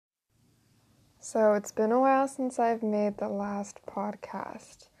So it's been a while since I've made the last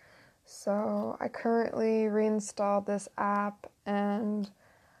podcast. So I currently reinstalled this app and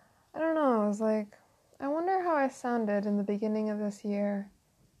I don't know, I was like, I wonder how I sounded in the beginning of this year.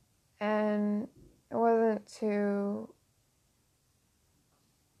 And it wasn't too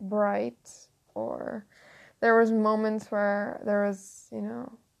bright, or there was moments where there was,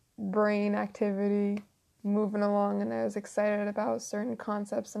 brain activity moving along and I was excited about certain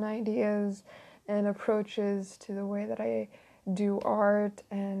concepts and ideas and approaches to the way that I do art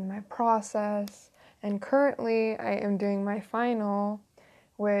and my process. And currently I am doing my final,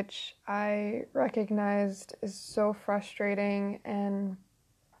 which I recognized is so frustrating and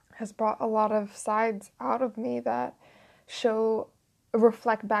has brought a lot of sides out of me that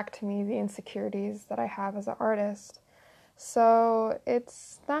reflect back to me the insecurities that I have as an artist. So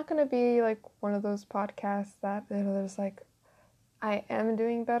it's not going to be like one of those podcasts that there's like, I am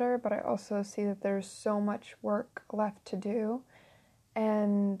doing better, but I also see that there's so much work left to do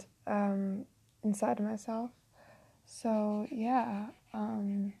and inside of myself. So yeah,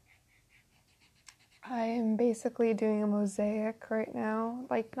 I am basically doing a mosaic right now,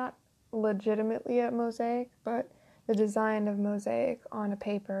 like not legitimately a mosaic, but the design of mosaic on a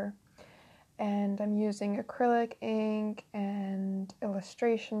paper. And I'm using acrylic ink and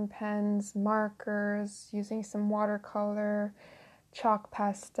illustration pens, markers, using some watercolor, chalk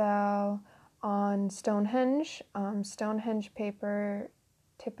pastel on Stonehenge. Stonehenge paper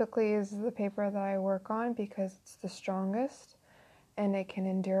typically is the paper that I work on because it's the strongest and it can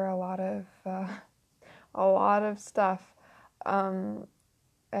endure a lot of stuff. And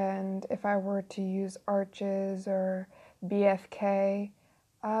if I were to use Arches or BFK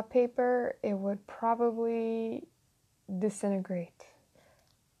paper, it would probably disintegrate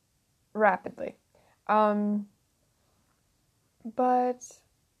rapidly. But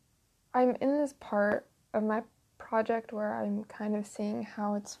I'm in this part of my project where I'm kind of seeing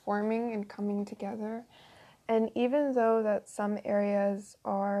how it's forming and coming together. And even though that some areas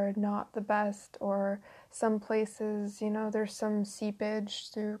are not the best, or some places, there's some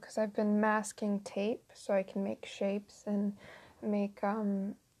seepage through, because I've been masking tape so I can make shapes and make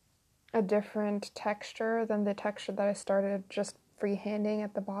a different texture than the texture that I started just freehanding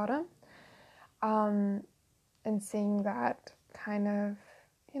at the bottom. And seeing that kind of,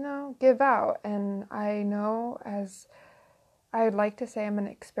 give out. And I know, as I'd like to say, I'm an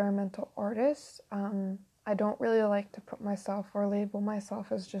experimental artist. I don't really like to put myself or label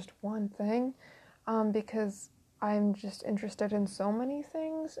myself as just one thing, because I'm just interested in so many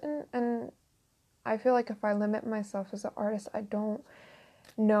things, and I feel like if I limit myself as an artist, I don't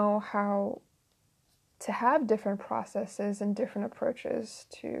know how to have different processes and different approaches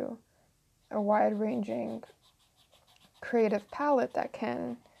to a wide-ranging creative palette that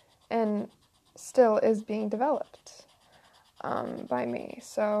can and still is being developed by me.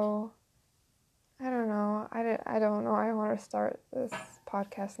 So I don't know. I don't know. I want to start this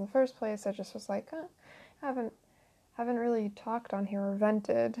podcast in the first place. I just was like, I haven't really talked on here or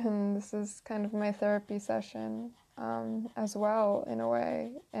vented, and this is kind of my therapy session as well, in a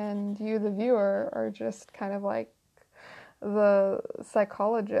way. And you, the viewer, are just kind of like the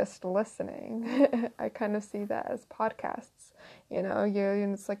psychologist listening. I kind of see that as podcasts.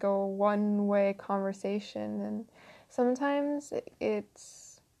 It's like a one-way conversation, and sometimes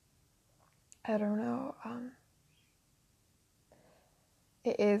it's, I don't know,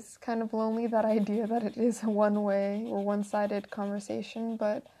 it is kind of lonely, that idea that it is a one-way or one-sided conversation,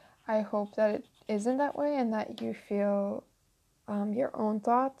 but I hope that it isn't that way and that you feel your own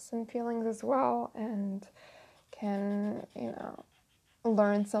thoughts and feelings as well, and can,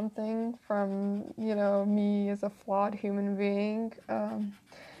 learn something from, me as a flawed human being,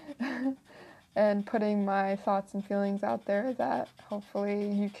 and putting my thoughts and feelings out there, that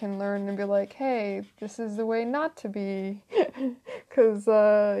hopefully you can learn and be like, hey, this is the way not to be, because,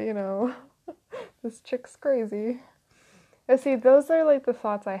 this chick's crazy. I see, those are like the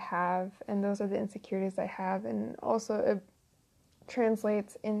thoughts I have, and those are the insecurities I have, and also it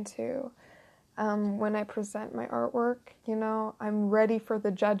translates into when I present my artwork, I'm ready for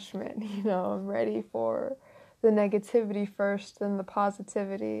the judgment, I'm ready for the negativity first, then the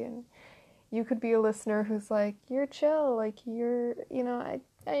positivity. And you could be a listener who's like, you're chill, like I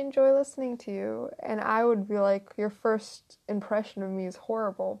enjoy listening to you. And I would be like, your first impression of me is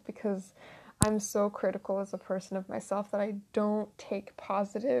horrible, because I'm so critical as a person of myself that I don't take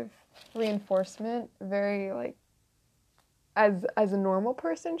positive reinforcement very, like, as a normal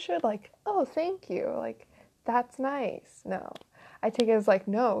person should, like, oh, thank you, like, that's nice. No, I take it as like,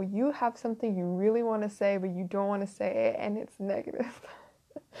 no, you have something you really want to say, but you don't want to say it, and it's negative.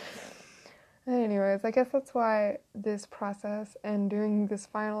 Anyways, I guess that's why this process and doing this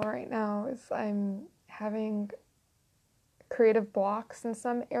final right now is I'm having creative blocks in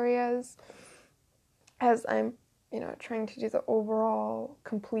some areas as I'm, trying to do the overall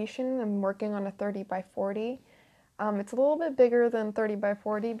completion. I'm working on a 30 by 40. It's a little bit bigger than 30 by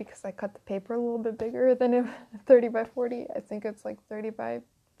 40 because I cut the paper a little bit bigger than a 30 by 40. I think it's like 30 by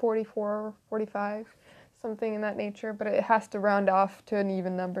 44, 45, something in that nature, but it has to round off to an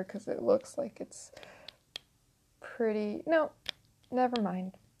even number because it looks like it's pretty, no, never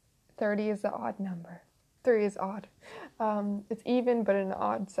mind. 30 is the odd number. 3 is odd. It's even, but in an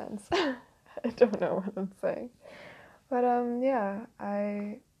odd sense. I don't know what I'm saying. But, yeah,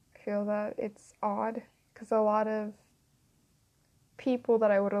 I feel that it's odd because a lot of people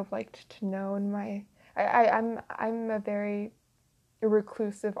that I would have liked to know in I'm a very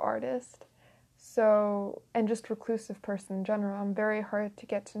reclusive artist, so, and just reclusive person in general. I'm very hard to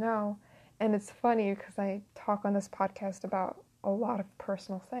get to know, and it's funny because I talk on this podcast about a lot of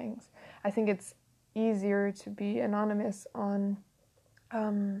personal things. I think it's easier to be anonymous on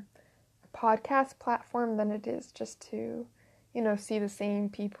a podcast platform than it is just to, see the same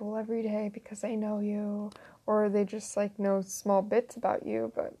people every day because they know you, or they just like know small bits about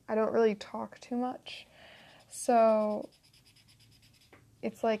you, but I don't really talk too much. So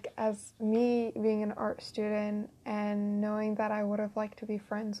it's like, as me being an art student and knowing that I would have liked to be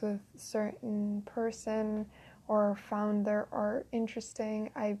friends with a certain person or found their art interesting,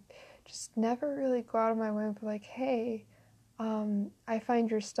 I just never really go out of my way and be like, hey, I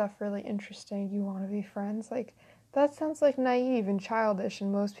find your stuff really interesting. You want to be friends? Like, that sounds like naive and childish,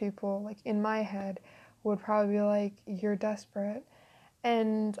 and most people, like in my head, would probably be like, you're desperate.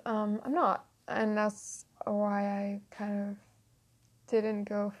 And I'm not. And that's why I kind of didn't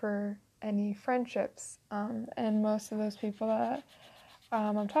go for any friendships. And most of those people that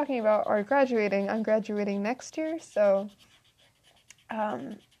I'm talking about are graduating. I'm graduating next year, so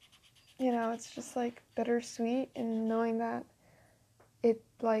it's just like bittersweet, and knowing that it,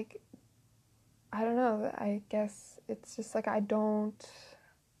 like, I don't know, I guess it's just like I don't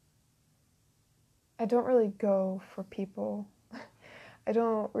really go for people. I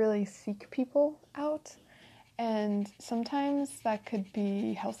don't really seek people out, and sometimes that could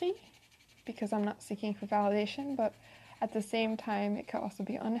be healthy because I'm not seeking for validation, but at the same time it could also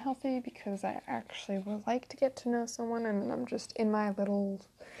be unhealthy because I actually would like to get to know someone, and I'm just in my little,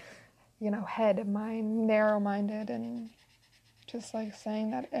 head of mine, narrow-minded, and just like saying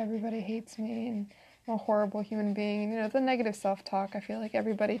that everybody hates me and I'm a horrible human being. The negative self-talk, I feel like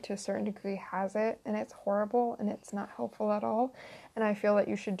everybody to a certain degree has it, and it's horrible and it's not helpful at all. And I feel that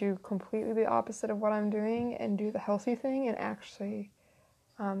you should do completely the opposite of what I'm doing and do the healthy thing and actually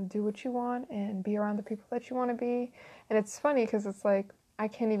do what you want and be around the people that you want to be. And it's funny because it's like, I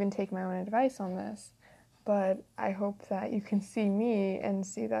can't even take my own advice on this, but I hope that you can see me and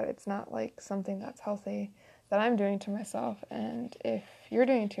see that it's not like something that's healthy that I'm doing to myself. And if you're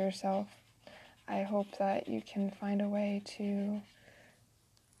doing it to yourself, I hope that you can find a way to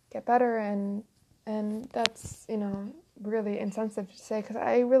get better. And that's, really insensitive to say, because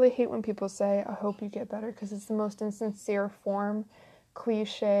I really hate when people say, I hope you get better, because it's the most insincere form,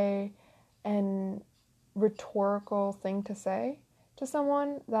 cliche, and rhetorical thing to say to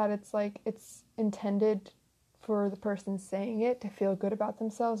someone, that it's like it's intended for the person saying it to feel good about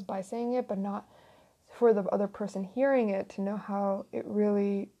themselves by saying it, but not for the other person hearing it to know how it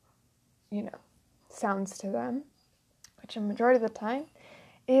really, sounds to them, which a majority of the time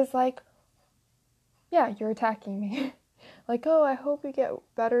is like, yeah, you're attacking me. Like, oh, I hope you get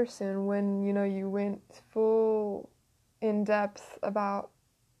better soon, when, you went full in depth about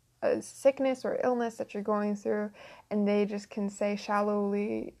a sickness or illness that you're going through, and they just can say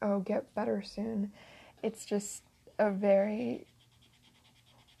shallowly, oh, get better soon. It's just a very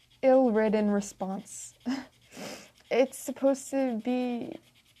ill-written response. It's supposed to be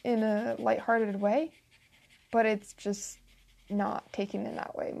in a lighthearted way, but it's just not taken in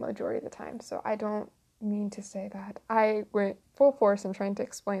that way majority of the time. So I don't mean to say that. I went full force in trying to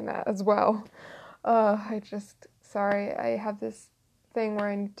explain that as well. Sorry, I have this thing where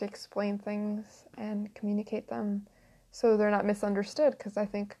I need to explain things and communicate them so they're not misunderstood, because I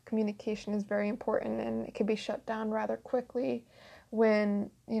think communication is very important, and it can be shut down rather quickly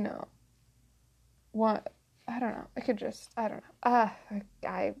when, I don't know,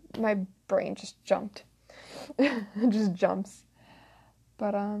 my brain just jumped. It just jumps.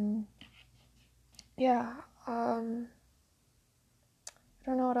 But, yeah, I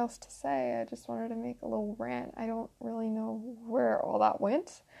don't know what else to say. I just wanted to make a little rant. I don't really know where all that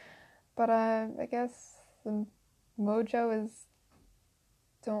went, but I guess the mojo is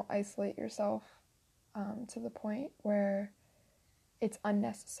don't isolate yourself to the point where it's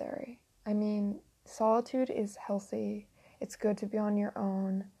unnecessary. I mean, solitude is healthy. It's good to be on your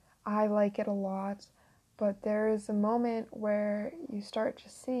own. I like it a lot. But there is a moment where you start to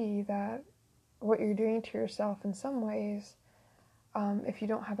see that what you're doing to yourself in some ways, if you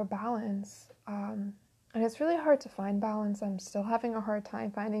don't have a balance, and it's really hard to find balance. I'm still having a hard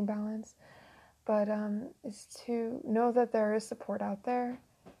time finding balance. But is to know that there is support out there,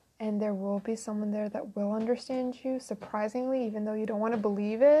 and there will be someone there that will understand you, surprisingly, even though you don't want to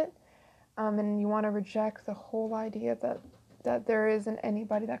believe it, and you want to reject the whole idea that there isn't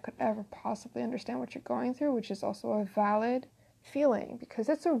anybody that could ever possibly understand what you're going through, which is also a valid feeling, because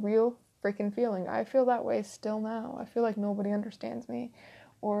it's a real freaking feeling. I feel that way still now. I feel like nobody understands me,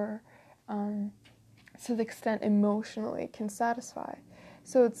 or to the extent emotionally can satisfy.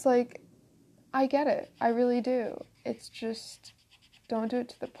 So it's like, I get it. I really do. It's just, don't do it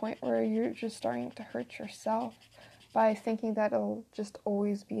to the point where you're just starting to hurt yourself by thinking that it'll just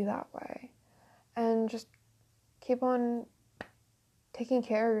always be that way. And just keep on taking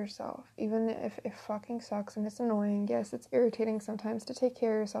care of yourself, even if it fucking sucks and it's annoying. Yes, it's irritating sometimes to take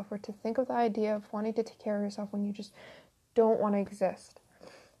care of yourself, or to think of the idea of wanting to take care of yourself when you just don't want to exist.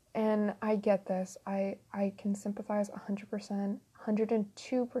 And I get this. I can sympathize 100%,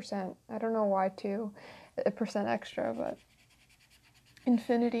 102%. I don't know why 2% extra, but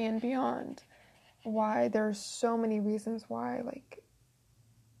infinity and beyond. Why there's so many reasons why, like,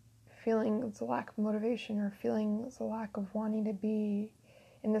 feeling the lack of motivation, or feeling the lack of wanting to be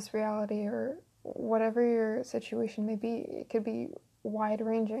in this reality, or whatever your situation may be. It could be wide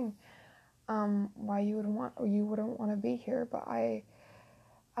ranging, why you wouldn't want to be here. But I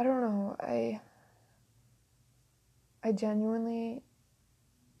don't know. I genuinely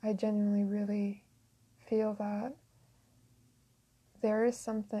really feel that there is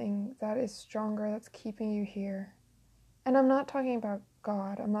something that is stronger that's keeping you here. And I'm not talking about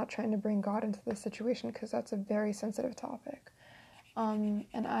God. I'm not trying to bring God into this situation, because that's a very sensitive topic. And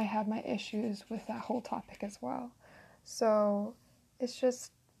I have my issues with that whole topic as well. So it's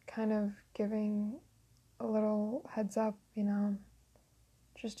just kind of giving a little heads up,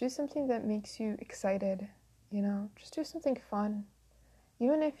 just do something that makes you excited, just do something fun.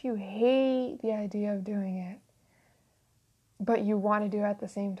 Even if you hate the idea of doing it, but you want to do it at the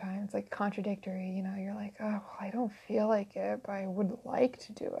same time. It's like contradictory, you're like, oh, well, I don't feel like it, but I would like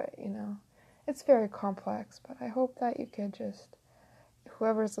to do it, It's very complex, but I hope that you could just,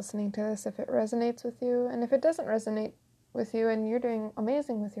 whoever's listening to this, if it resonates with you, and if it doesn't resonate with you and you're doing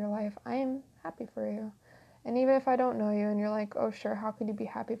amazing with your life, I am happy for you. And even if I don't know you and you're like, oh, sure, how could you be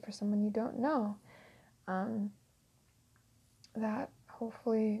happy for someone you don't know? That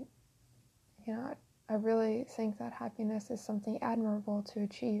hopefully, I really think that happiness is something admirable to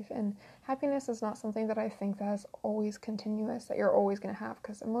achieve. And happiness is not something that I think that is always continuous, that you're always going to have,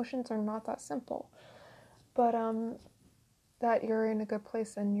 because emotions are not that simple. But that you're in a good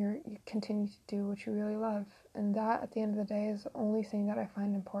place and you continue to do what you really love. And that, at the end of the day, is the only thing that I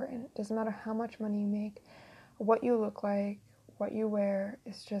find important. It doesn't matter how much money you make, what you look like, what you wear.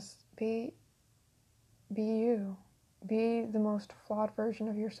 It's just be you. Be the most flawed version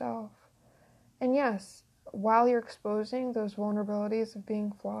of yourself. And yes, while you're exposing those vulnerabilities of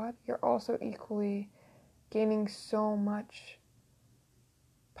being flawed, you're also equally gaining so much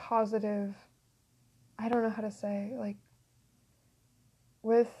positive, I don't know how to say, like,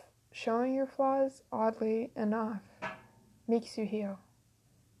 with showing your flaws, oddly enough, makes you heal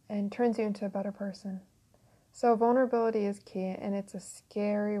and turns you into a better person. So vulnerability is key, and it's a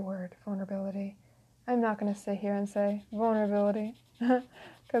scary word, vulnerability. I'm not going to sit here and say vulnerability,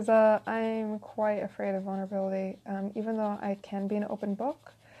 because I'm quite afraid of vulnerability. Even though I can be an open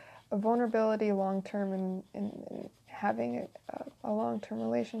book, a vulnerability long-term in having a long-term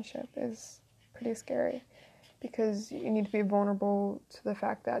relationship is pretty scary, because you need to be vulnerable to the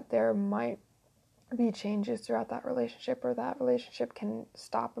fact that there might be changes throughout that relationship, or that relationship can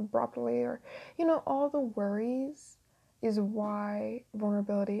stop abruptly, or, all the worries is why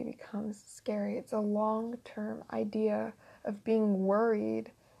vulnerability becomes scary. It's a long-term idea of being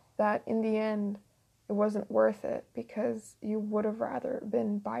worried that in the end it wasn't worth it, because you would have rather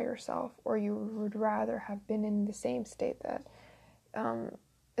been by yourself, or you would rather have been in the same state that,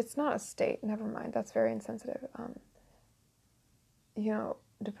 it's not a state, never mind, that's very insensitive.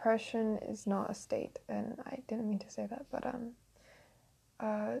 Depression is not a state, and I didn't mean to say that, but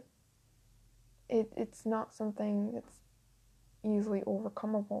it's not something that's easily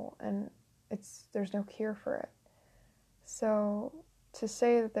overcomable, and there's no cure for it. So to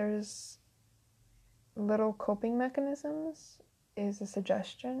say that there's little coping mechanisms is a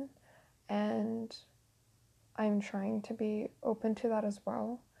suggestion, and I'm trying to be open to that as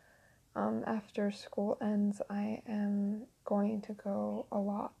well. After school ends, I am going to go a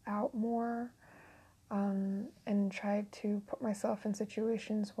lot out more, and try to put myself in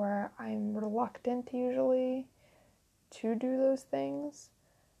situations where I'm reluctant usually to do those things.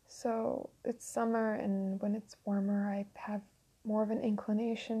 So it's summer, and when it's warmer, I have more of an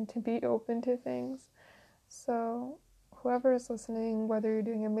inclination to be open to things. So whoever is listening, whether you're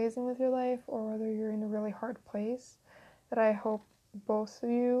doing amazing with your life or whether you're in a really hard place, that I hope both of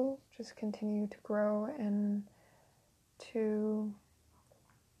you just continue to grow and to,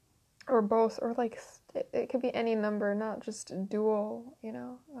 or both, or like it could be any number, not just dual,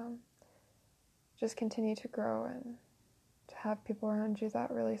 just continue to grow and to have people around you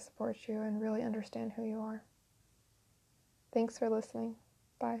that really support you and really understand who you are. Thanks for listening.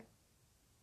 Bye.